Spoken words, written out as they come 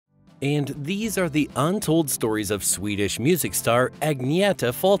And these are the untold stories of Swedish music star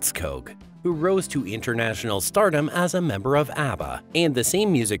Agnetha Fältskog, who rose to international stardom as a member of ABBA, and the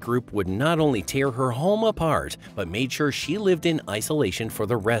same music group would not only tear her home apart, but made sure she lived in isolation for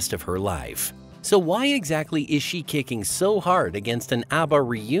the rest of her life. So why exactly is she kicking so hard against an ABBA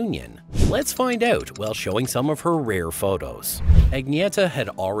reunion? Let's find out while showing some of her rare photos. Agnetha had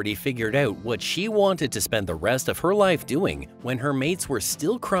already figured out what she wanted to spend the rest of her life doing when her mates were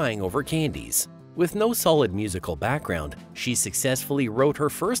still crying over candies. With no solid musical background, she successfully wrote her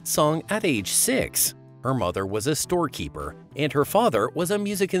first song at age 6. Her mother was a storekeeper, and her father was a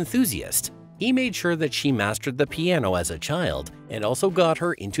music enthusiast. He made sure that she mastered the piano as a child and also got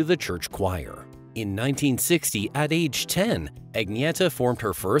her into the church choir. In 1960, at age 10, Agnetha formed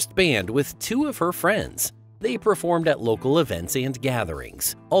her first band with 2 of her friends. They performed at local events and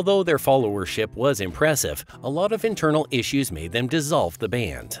gatherings. Although their followership was impressive, a lot of internal issues made them dissolve the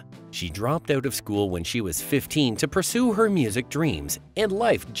band. She dropped out of school when she was 15 to pursue her music dreams, and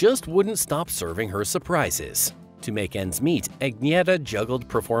life just wouldn't stop serving her surprises. To make ends meet, Agnetha juggled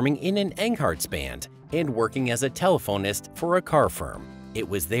performing in an Enghart's band and working as a telephonist for a car firm. It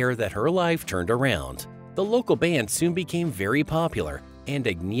was there that her life turned around. The local band soon became very popular, and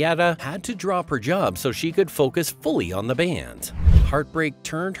Agnetha had to drop her job so she could focus fully on the band. Heartbreak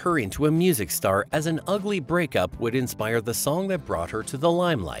turned her into a music star, as an ugly breakup would inspire the song that brought her to the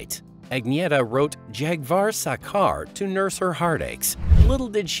limelight. Agnetha wrote Jagvar Sakar to nurse her heartaches. Little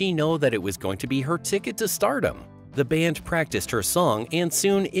did she know that it was going to be her ticket to stardom. The band practiced her song, and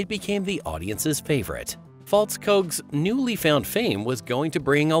soon it became the audience's favorite. Fältskog's newly found fame was going to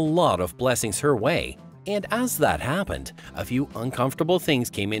bring a lot of blessings her way, and as that happened, a few uncomfortable things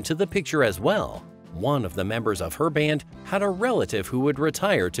came into the picture as well. One of the members of her band had a relative who would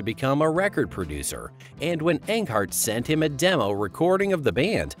retire to become a record producer, and when Enghart sent him a demo recording of the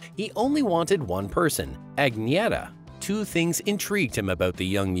band, he only wanted one person, Agnetha. 2 things intrigued him about the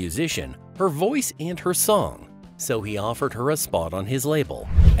young musician: her voice and her song. So he offered her a spot on his label.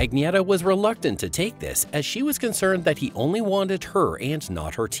 Agnetha was reluctant to take this, as she was concerned that he only wanted her and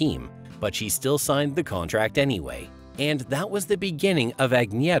not her team, but she still signed the contract anyway. And that was the beginning of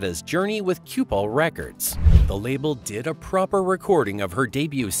Agnetha's journey with Kupol Records. The label did a proper recording of her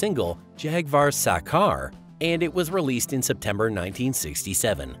debut single, Jagvar Sakar, and it was released in September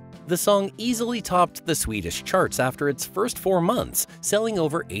 1967. The song easily topped the Swedish charts after its first 4 months, selling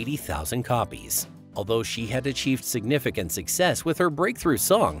over 80,000 copies. Although she had achieved significant success with her breakthrough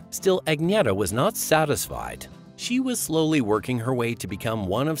song, still Agnetha was not satisfied. She was slowly working her way to become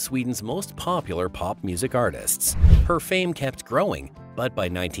one of Sweden's most popular pop music artists. Her fame kept growing, but by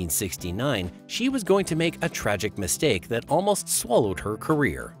 1969, she was going to make a tragic mistake that almost swallowed her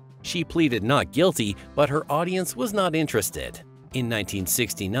career. She pleaded not guilty, but her audience was not interested. In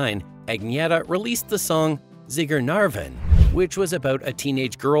 1969, Agnetha released the song Sigurnarven, which was about a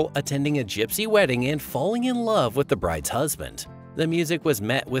teenage girl attending a gypsy wedding and falling in love with the bride's husband. The music was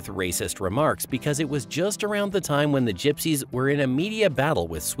met with racist remarks because it was just around the time when the gypsies were in a media battle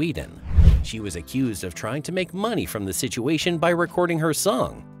with Sweden. She was accused of trying to make money from the situation by recording her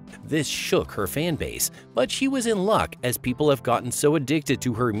song. This shook her fan base, but she was in luck, as people have gotten so addicted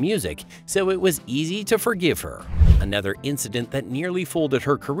to her music, so it was easy to forgive her. Another incident that nearly folded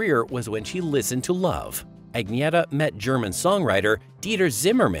her career was when she listened to Love. Agnetha met German songwriter Dieter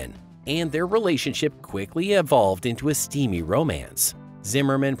Zimmermann, and their relationship quickly evolved into a steamy romance.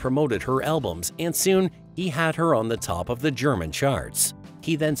 Zimmermann promoted her albums, and soon he had her on the top of the German charts.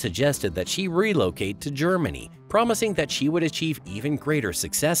 He then suggested that she relocate to Germany, promising that she would achieve even greater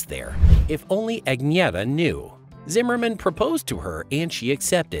success there. If only Agnetha knew. Zimmermann proposed to her and she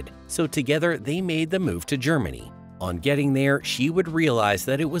accepted, so together they made the move to Germany. On getting there, she would realize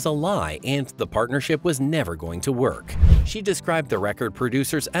that it was a lie and the partnership was never going to work. She described the record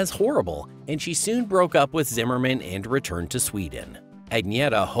producers as horrible, and she soon broke up with Zimmermann and returned to Sweden.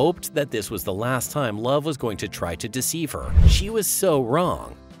 Agnetha hoped that this was the last time Love was going to try to deceive her. She was so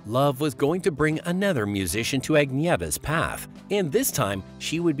wrong. Love was going to bring another musician to Agnetha's path, and this time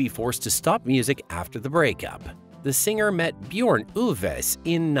she would be forced to stop music after the breakup. The singer met Björn Ulvaeus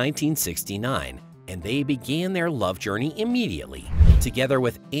in 1969. And they began their love journey immediately. Together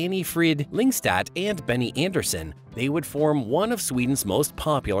with Annie Frid Lyngstad and Benny Andersson, they would form one of Sweden's most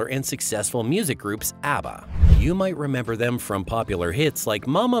popular and successful music groups, ABBA. You might remember them from popular hits like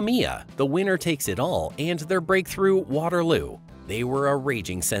Mamma Mia, The Winner Takes It All, and their breakthrough Waterloo. They were a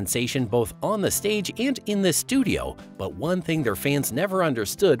raging sensation both on the stage and in the studio, but one thing their fans never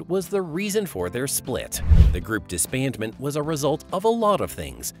understood was the reason for their split. The group disbandment was a result of a lot of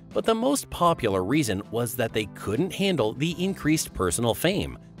things, but the most popular reason was that they couldn't handle the increased personal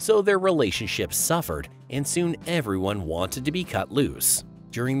fame, so their relationship suffered, and soon everyone wanted to be cut loose.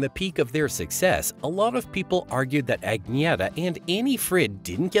 During the peak of their success, a lot of people argued that Agnetha and Annie Frid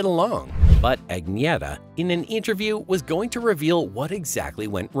didn't get along. But Agnetha, in an interview, was going to reveal what exactly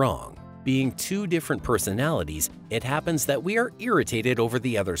went wrong. Being two different personalities, it happens that we are irritated over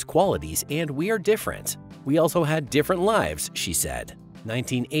the other's qualities and we are different. We also had different lives, she said.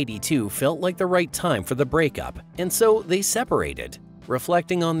 1982 felt like the right time for the breakup, and so they separated.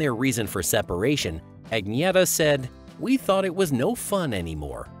 Reflecting on their reason for separation, Agnetha said, "We thought it was no fun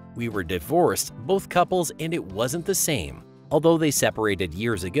anymore. We were divorced, both couples, and it wasn't the same. Although they separated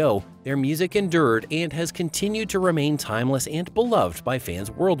years ago, their music endured and has continued to remain timeless and beloved by fans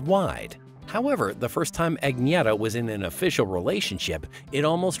worldwide." However, the first time Agnetha was in an official relationship, it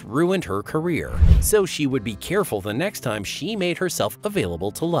almost ruined her career, so she would be careful the next time she made herself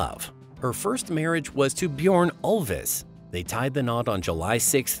available to love. Her first marriage was to Bjorn Ulvaeus. They tied the knot on July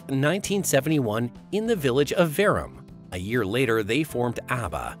 6, 1971 in the village of Verum. A year later, they formed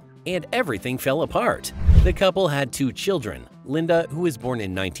ABBA, and everything fell apart. The couple had two children, Linda, who was born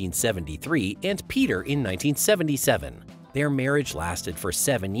in 1973, and Peter in 1977. Their marriage lasted for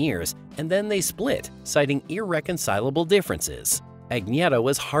 7 years, and then they split, citing irreconcilable differences. Agnetha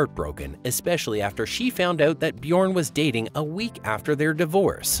was heartbroken, especially after she found out that Bjorn was dating a week after their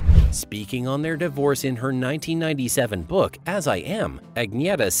divorce. Speaking on their divorce in her 1997 book, As I Am,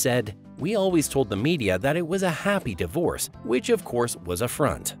 Agnetha said, "We always told the media that it was a happy divorce, which of course was a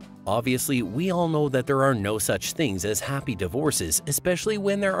front. Obviously, we all know that there are no such things as happy divorces, especially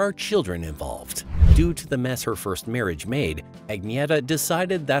when there are children involved." Due to the mess her first marriage made, Agnetha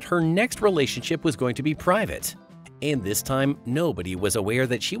decided that her next relationship was going to be private. And this time, nobody was aware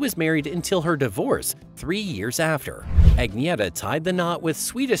that she was married until her divorce, 3 years after. Agnetha tied the knot with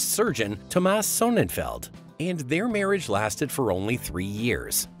Swedish surgeon Thomas Sonnenfeld, and their marriage lasted for only 3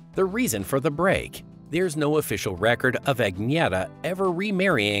 years. The reason for the break: there's no official record of Agnetha ever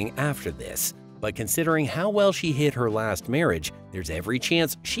remarrying after this, but considering how well she hid her last marriage, there's every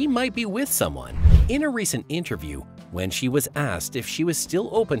chance she might be with someone. In a recent interview, when she was asked if she was still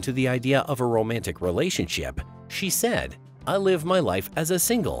open to the idea of a romantic relationship, she said, "I live my life as a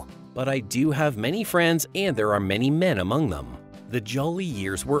single, but I do have many friends and there are many men among them." The jolly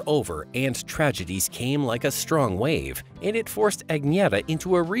years were over and tragedies came like a strong wave, and it forced Agnetha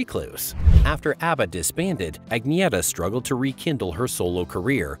into a recluse. After ABBA disbanded, Agnetha struggled to rekindle her solo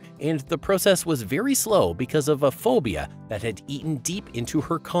career, and the process was very slow because of a phobia that had eaten deep into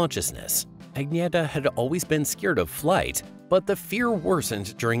her consciousness. Agnetha had always been scared of flight, but the fear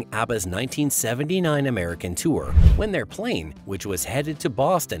worsened during ABBA's 1979 American tour, when their plane, which was headed to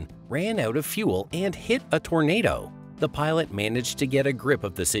Boston, ran out of fuel and hit a tornado. The pilot managed to get a grip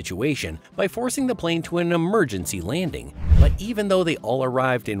of the situation by forcing the plane to an emergency landing, but even though they all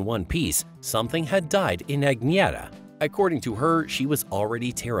arrived in one piece, something had died in Agnetha. According to her, she was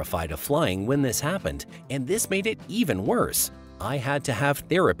already terrified of flying when this happened, and this made it even worse. "I had to have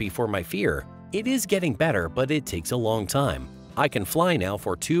therapy for my fear. It is getting better, but it takes a long time. I can fly now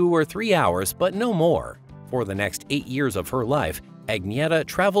for 2 or 3 hours, but no more." For the next 8 years of her life, Agnetha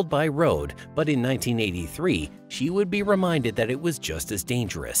traveled by road, but in 1983, she would be reminded that it was just as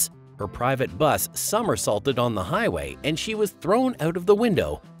dangerous. Her private bus somersaulted on the highway and she was thrown out of the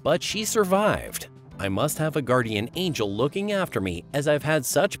window, but she survived. "I must have a guardian angel looking after me, as I've had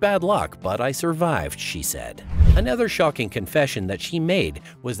such bad luck, but I survived," she said. Another shocking confession that she made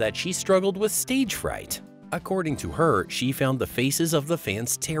was that she struggled with stage fright. According to her, she found the faces of the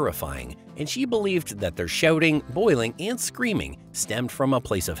fans terrifying, and she believed that their shouting, boiling, and screaming stemmed from a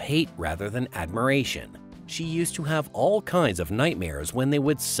place of hate rather than admiration. She used to have all kinds of nightmares when they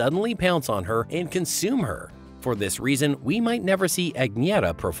would suddenly pounce on her and consume her. For this reason, we might never see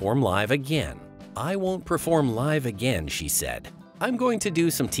Agnetha perform live again. "I won't perform live again," she said. "I'm going to do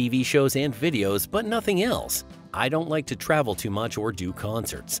some TV shows and videos, but nothing else. I don't like to travel too much or do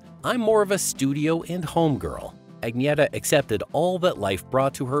concerts. I'm more of a studio and home girl." Agnetha accepted all that life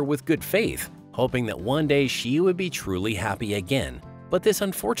brought to her with good faith, hoping that one day she would be truly happy again. But this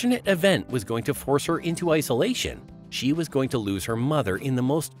unfortunate event was going to force her into isolation. She was going to lose her mother in the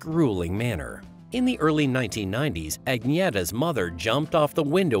most grueling manner. In the early 1990s, Agnetha's mother jumped off the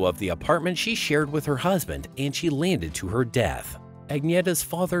window of the apartment she shared with her husband, and she landed to her death. Agnetha's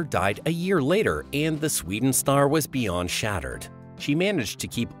father died a year later, and the Sweden star was beyond shattered. She managed to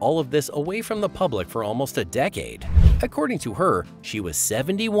keep all of this away from the public for almost a decade. According to her, she was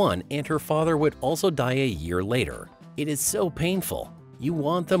 71 and her father would also die a year later. It is so painful. You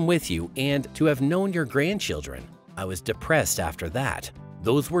want them with you and to have known your grandchildren. I was depressed after that.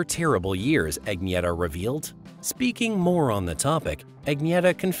 Those were terrible years, Agnetha revealed. Speaking more on the topic,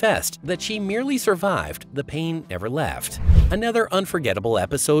 Agnetha confessed that she merely survived, the pain never left. Another unforgettable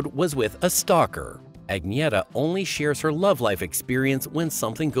episode was with a stalker. Agnetha only shares her love life experience when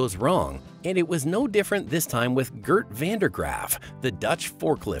something goes wrong, and it was no different this time with Gert van der Graaf, the Dutch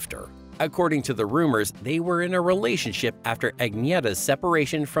forklifter. According to the rumors, they were in a relationship after Agnetha's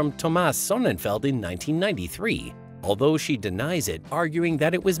separation from Thomas Sonnenfeld in 1993. Although she denies it, arguing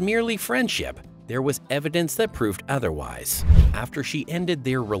that it was merely friendship, there was evidence that proved otherwise. After she ended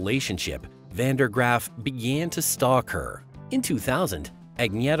their relationship, van der Graaf began to stalk her. In 2000,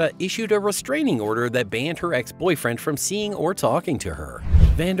 Agnetha issued a restraining order that banned her ex-boyfriend from seeing or talking to her.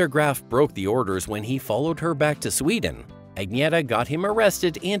 Van der Graaf broke the orders when he followed her back to Sweden. Agnetha got him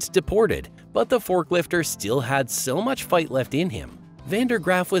arrested and deported, but the forklifter still had so much fight left in him. Van der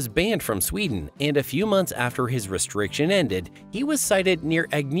Graaf was banned from Sweden, and a few months after his restriction ended, he was sighted near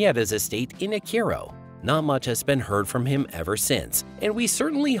Agnetha's estate in Akero. Not much has been heard from him ever since, and we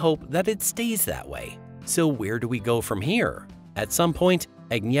certainly hope that it stays that way. So where do we go from here? At some point,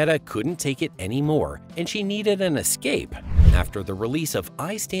 Agnetha couldn't take it anymore, and she needed an escape. After the release of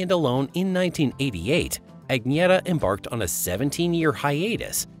I Stand Alone in 1988, Agnetha embarked on a 17-year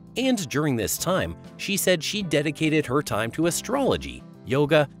hiatus, and during this time, she said she dedicated her time to astrology,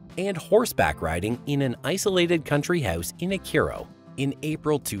 yoga, and horseback riding in an isolated country house in Akero. In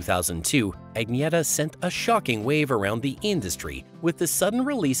April 2002, Agnetha sent a shocking wave around the industry with the sudden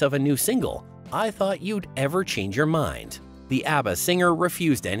release of a new single, I Thought You'd Ever Change Your Mind. The ABBA singer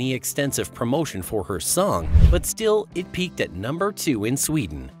refused any extensive promotion for her song, but still it peaked at #2 in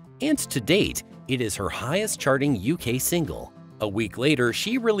Sweden. And to date, it is her highest charting UK single. A week later,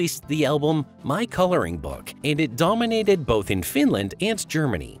 she released the album My Coloring Book, and it dominated both in Finland and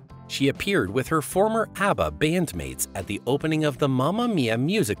Germany. She appeared with her former ABBA bandmates at the opening of the Mamma Mia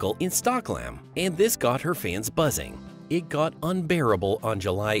musical in Stockholm, and this got her fans buzzing. It got unbearable on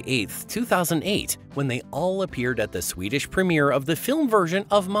July 8, 2008, when they all appeared at the Swedish premiere of the film version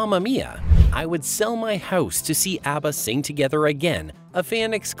of Mamma Mia. I would sell my house to see ABBA sing together again, a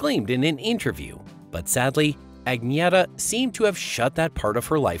fan exclaimed in an interview. But sadly, Agnetha seemed to have shut that part of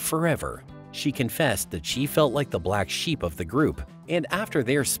her life forever. She confessed that she felt like the black sheep of the group, and after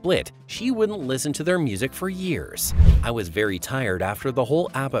their split, she wouldn't listen to their music for years. I was very tired after the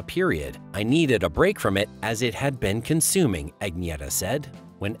whole ABBA period. I needed a break from it as it had been consuming, Agnetha said.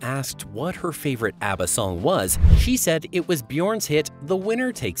 When asked what her favorite ABBA song was, she said it was Bjorn's hit The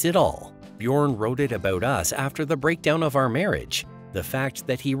Winner Takes It All. Bjorn wrote it about us after the breakdown of our marriage. The fact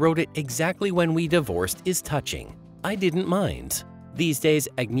that he wrote it exactly when we divorced is touching. I didn't mind. These days,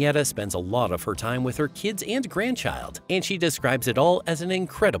 Agnetha spends a lot of her time with her kids and grandchild, and she describes it all as an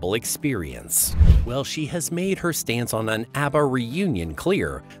incredible experience. While she has made her stance on an ABBA reunion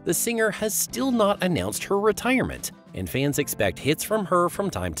clear, the singer has still not announced her retirement, and fans expect hits from her from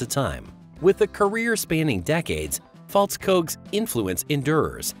time to time. With a career spanning decades, Fältskog's influence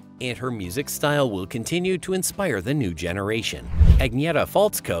endures, and her music style will continue to inspire the new generation. Agnetha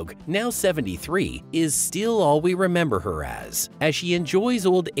Fältskog, now 73, is still all we remember her as she enjoys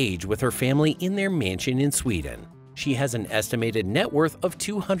old age with her family in their mansion in Sweden. She has an estimated net worth of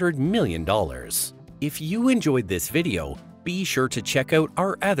 $200 million. If you enjoyed this video, be sure to check out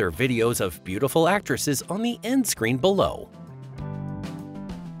our other videos of beautiful actresses on the end screen below.